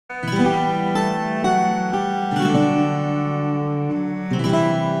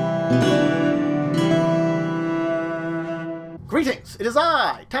Greetings! It is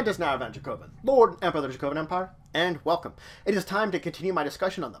I, Tentis Naravan Dracovin, Lord and Emperor of the Dracovin Empire, and welcome. It is time to continue my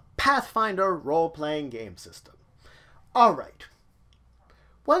discussion on the Pathfinder role-playing game system. Alright.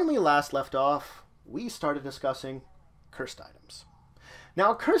 When we last left off, we started discussing cursed items.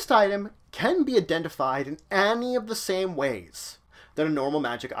 Now, a cursed item can be identified in any of the same ways that a normal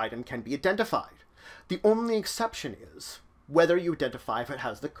magic item can be identified. The only exception is whether you identify if it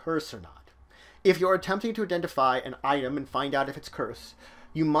has the curse or not. If you're attempting to identify an item and find out if it's cursed,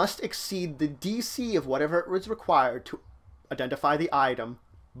 you must exceed the DC of whatever is required to identify the item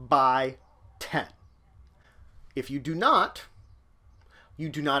by 10. If you do not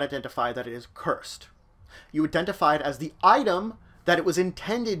identify that it is cursed. You identify it as the item that it was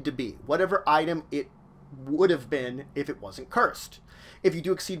intended to be, whatever item it would have been if it wasn't cursed. If you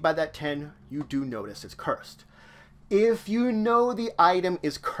do exceed by that 10, you do notice it's cursed. If you know the item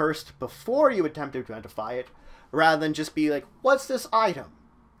is cursed before you attempt to identify it, rather than just be like, what's this item?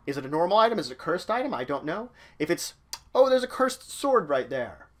 Is it a normal item? Is it a cursed item? I don't know. If it's, oh, there's a cursed sword right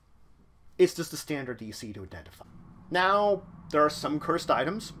there. It's just the standard DC to identify. Now, there are some cursed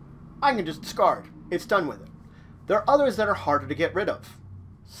items I can just discard. It's done with it. There are others that are harder to get rid of.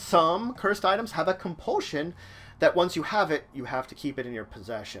 Some cursed items have a compulsion that once you have it, you have to keep it in your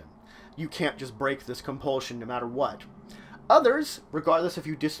possession. You can't just break this compulsion no matter what. Others, regardless if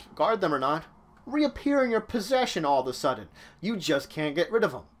you discard them or not, reappear in your possession all of a sudden. You just can't get rid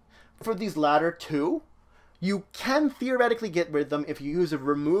of them. For these latter two, you can theoretically get rid of them if you use a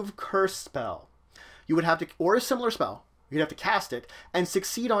remove curse spell. You would have to, or a similar spell, you'd have to cast it and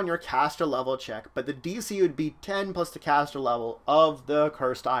succeed on your caster level check, but the DC would be 10 plus the caster level of the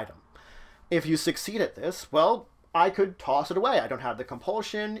cursed item. If you succeed at this, well, I could toss it away. I don't have the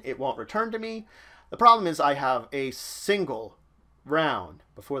compulsion. It won't return to me. The problem is I have a single round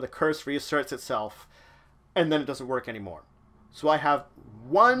before the curse reasserts itself, and then it doesn't work anymore. So I have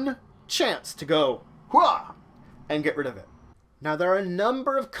one chance to go, hooah, and get rid of it. Now, there are a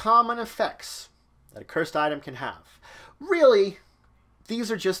number of common effects that a cursed item can have. Really,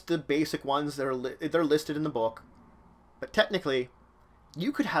 these are just the basic ones that are they're listed in the book. But technically,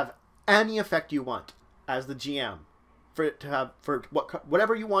 you could have any effect you want as the GM for it to have, for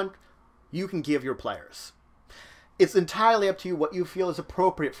whatever you want, you can give your players. It's entirely up to you what you feel is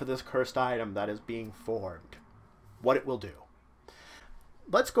appropriate for this cursed item that is being formed, what it will do.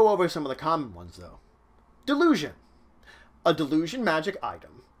 Let's go over some of the common ones though. Delusion. A delusion magic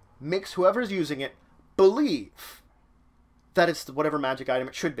item makes whoever's using it believe that it's whatever magic item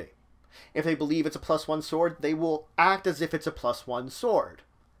it should be. If they believe it's a +1 sword, they will act as if it's a +1 sword.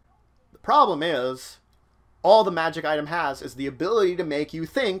 The problem is, all the magic item has is the ability to make you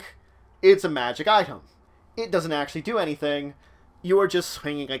think it's a magic item. It doesn't actually do anything. You're just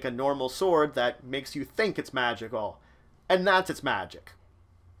swinging like a normal sword that makes you think it's magical. And that's its magic.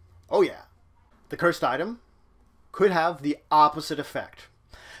 Oh yeah. The cursed item could have the opposite effect.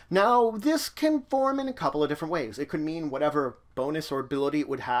 Now, this can form in a couple of different ways. It could mean whatever bonus or ability it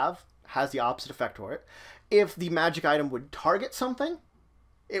would have has the opposite effect for it. If the magic item would target something,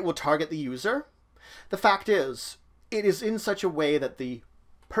 it will target the user. The fact is, it is in such a way that the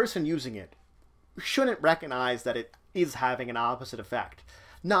person using it shouldn't recognize that it is having an opposite effect.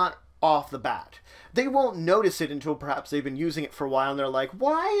 Not off the bat. They won't notice it until perhaps they've been using it for a while and they're like,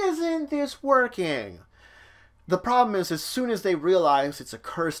 why isn't this working? The problem is, as soon as they realize it's a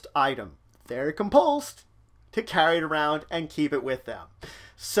cursed item, they're compulsed to carry it around and keep it with them.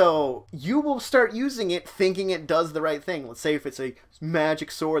 So you will start using it thinking it does the right thing. Let's say if it's a magic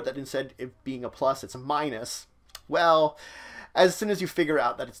sword that instead of being a plus, it's a minus. Well, as soon as you figure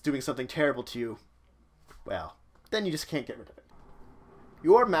out that it's doing something terrible to you, well, then you just can't get rid of it.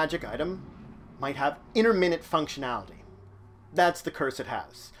 Your magic item might have intermittent functionality. That's the curse it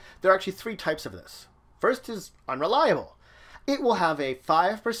has. There are actually 3 types of this. First is unreliable. It will have a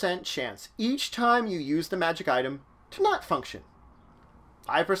 5% chance each time you use the magic item to not function.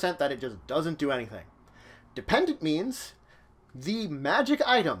 5% that it just doesn't do anything. Dependent means the magic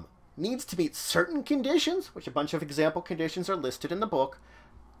item needs to meet certain conditions, which a bunch of example conditions are listed in the book,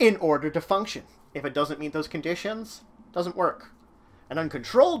 in order to function. If it doesn't meet those conditions, it doesn't work. And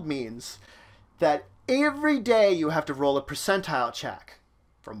uncontrolled means that every day you have to roll a percentile check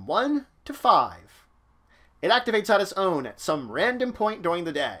from 1 to 5. It activates on its own at some random point during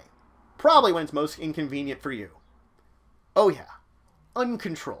the day, probably when it's most inconvenient for you. Oh yeah.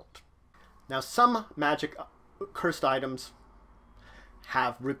 Uncontrolled. Now, some magic cursed items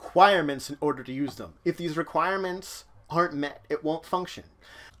have requirements in order to use them. If these requirements aren't met, it won't function.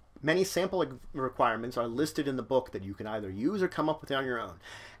 Many sample requirements are listed in the book that you can either use or come up with on your own.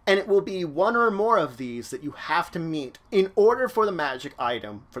 And it will be one or more of these that you have to meet in order for the magic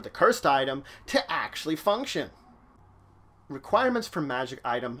item, for the cursed item, to actually function. Requirements for magic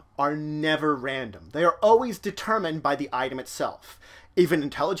item are never random. They are always determined by the item itself. If an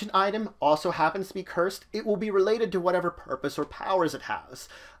intelligent item also happens to be cursed, it will be related to whatever purpose or powers it has.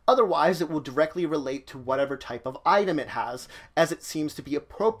 Otherwise, it will directly relate to whatever type of item it has, as it seems to be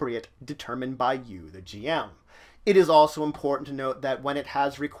appropriate, determined by you, the GM. It is also important to note that when it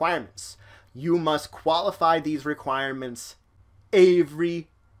has requirements, you must qualify these requirements every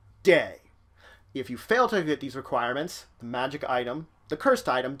day. If you fail to get these requirements, the magic item, the cursed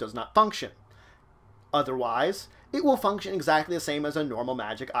item, does not function. Otherwise, it will function exactly the same as a normal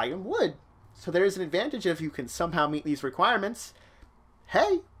magic item would. So there is an advantage if you can somehow meet these requirements.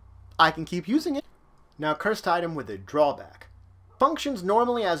 Hey, I can keep using it. Now, cursed item with a drawback functions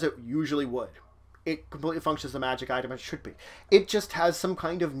normally as it usually would. It completely functions as a magic item as it should be. It just has some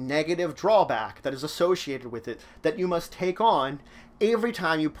kind of negative drawback that is associated with it that you must take on every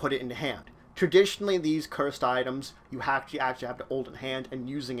time you put it into hand. Traditionally, these cursed items, you actually have to hold in hand and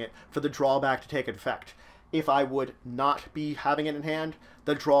using it for the drawback to take effect. If I would not be having it in hand,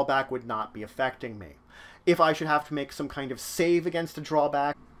 the drawback would not be affecting me. If I should have to make some kind of save against the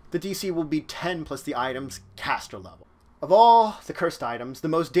drawback, the DC will be 10 plus the item's caster level. Of all the cursed items, the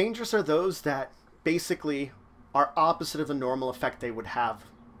most dangerous are those that basically are opposite of the normal effect they would have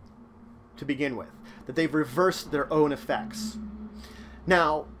to begin with. That they've reversed their own effects.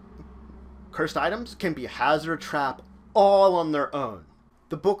 Now, cursed items can be a hazard or trap all on their own.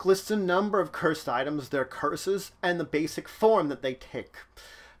 The book lists a number of cursed items, their curses, and the basic form that they take.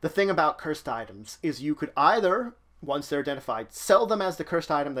 The thing about cursed items is you could either, once they're identified, sell them as the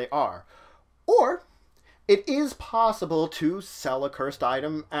cursed item they are, or it is possible to sell a cursed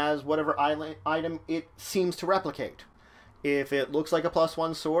item as whatever item it seems to replicate. If it looks like a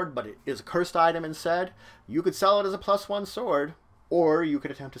 +1 sword, but it is a cursed item instead, you could sell it as a +1 sword, or you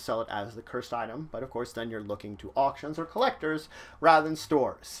could attempt to sell it as the cursed item, but of course then you're looking to auctions or collectors rather than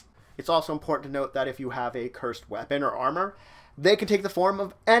stores. It's also important to note that if you have a cursed weapon or armor, they can take the form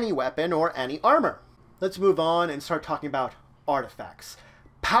of any weapon or any armor. Let's move on and start talking about artifacts.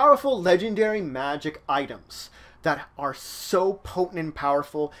 Powerful legendary magic items that are so potent and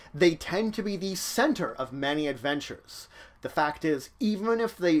powerful, they tend to be the center of many adventures. The fact is, even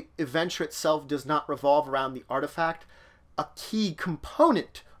if the adventure itself does not revolve around the artifact, a key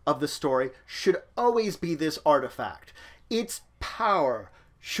component of the story should always be this artifact. Its power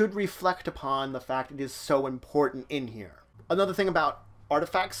should reflect upon the fact it is so important in here. Another thing about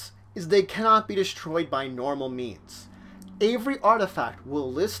artifacts is they cannot be destroyed by normal means. Every artifact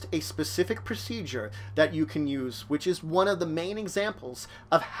will list a specific procedure that you can use, which is one of the main examples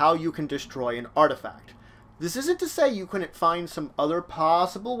of how you can destroy an artifact. This isn't to say you couldn't find some other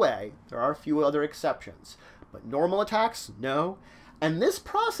possible way. There are a few other exceptions. But normal attacks, no. And this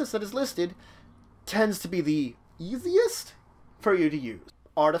process that is listed tends to be the easiest for you to use.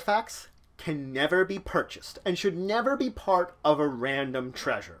 Artifacts can never be purchased and should never be part of a random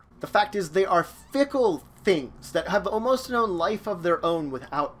treasure. The fact is they are fickle things that have almost an own life of their own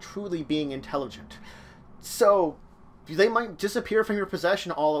without truly being intelligent. So they might disappear from your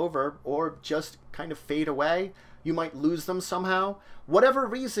possession all over or just kind of fade away. You might lose them somehow. Whatever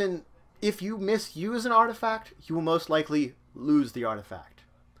reason, if you misuse an artifact, you will most likely lose the artifact.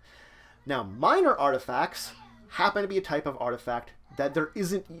 Now, minor artifacts happen to be a type of artifact that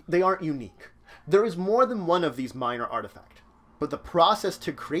they aren't unique. There is more than one of these minor artifacts, but the process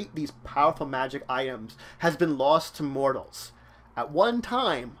to create these powerful magic items has been lost to mortals. At one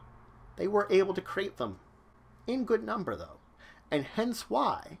time, they were able to create them, in good number though, and hence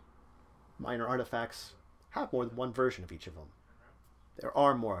why minor artifacts have more than one version of each of them. There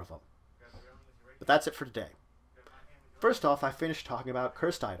are more of them. But that's it for today. First off, I finished talking about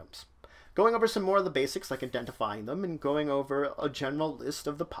cursed items, going over some more of the basics like identifying them and going over a general list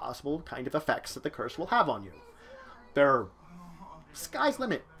of the possible kind of effects that the curse will have on you. There are sky's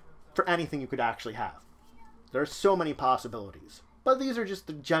limit for anything you could actually have. There are so many possibilities, but these are just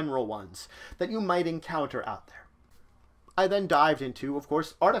the general ones that you might encounter out there. I then dived into, of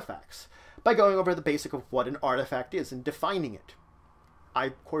course, artifacts, by going over the basic of what an artifact is and defining it. I,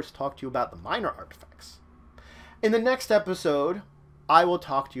 of course, talked to you about the minor artifacts. In the next episode, I will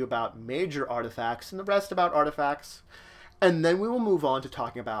talk to you about major artifacts and the rest about artifacts, and then we will move on to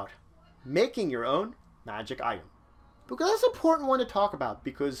talking about making your own magic item. Because that's an important one to talk about,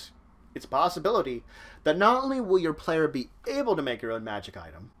 because it's a possibility that not only will your player be able to make your own magic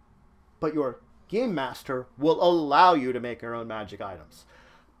item, but your game master will allow you to make your own magic items.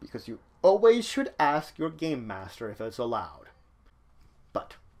 because you always should ask your game master if it's allowed.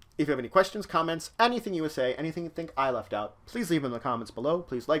 But if you have any questions, comments, anything you would say, anything you think I left out, please leave them in the comments below.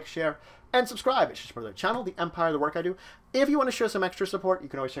 Please like, share, and subscribe. It's just part of the channel, the empire, the work I do. If you want to show some extra support, you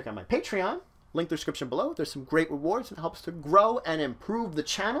can always check out my Patreon. Link in the description below. There's some great rewards and it helps to grow and improve the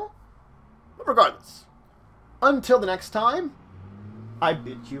channel. But regardless, until the next time, I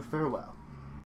bid you farewell.